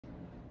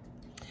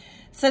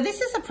So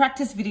this is a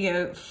practice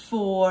video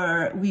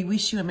for We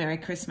Wish You a Merry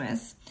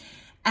Christmas.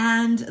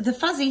 And the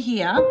fuzzy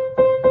here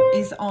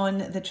is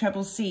on the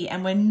treble C,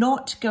 and we're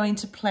not going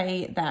to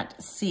play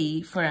that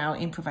C for our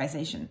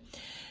improvisation.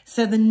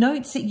 So the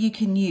notes that you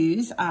can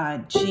use are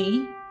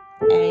G,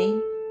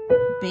 A,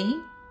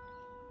 B,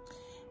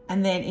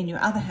 and then in your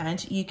other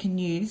hand, you can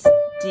use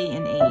D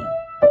and E.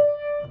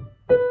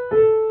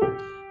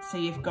 So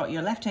you've got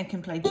your left hand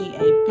can play G,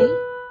 A, B,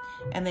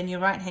 and then your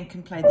right hand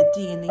can play the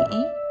D and the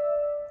E.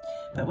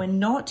 But we're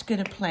not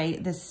going to play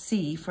the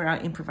C for our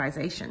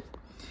improvisation.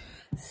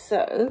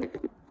 So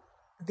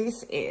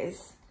this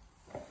is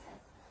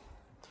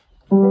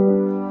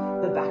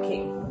the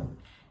backing.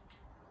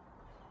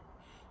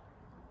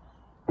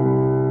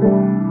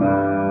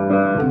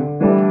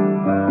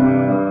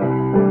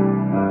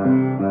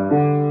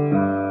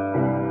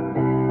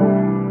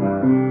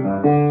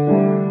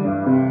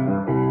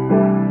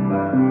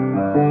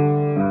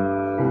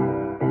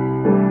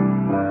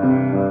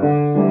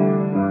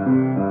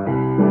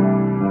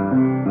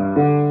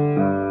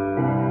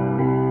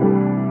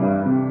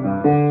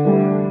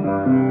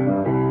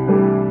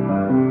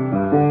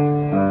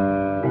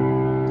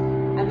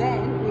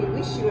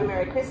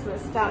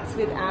 Christmas starts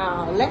with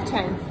our left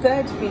hand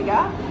third finger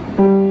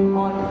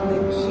on the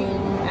G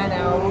and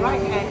our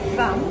right hand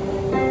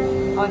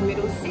thumb on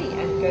middle C, and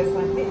it goes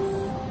like this.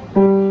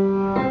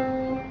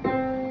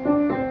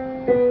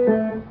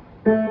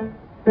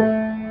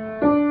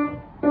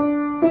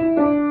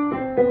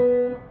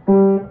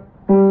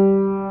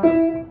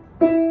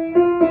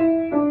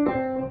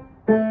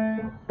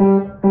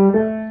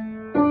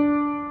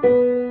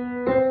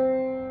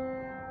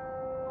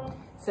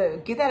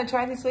 So give that a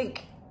try this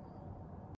week.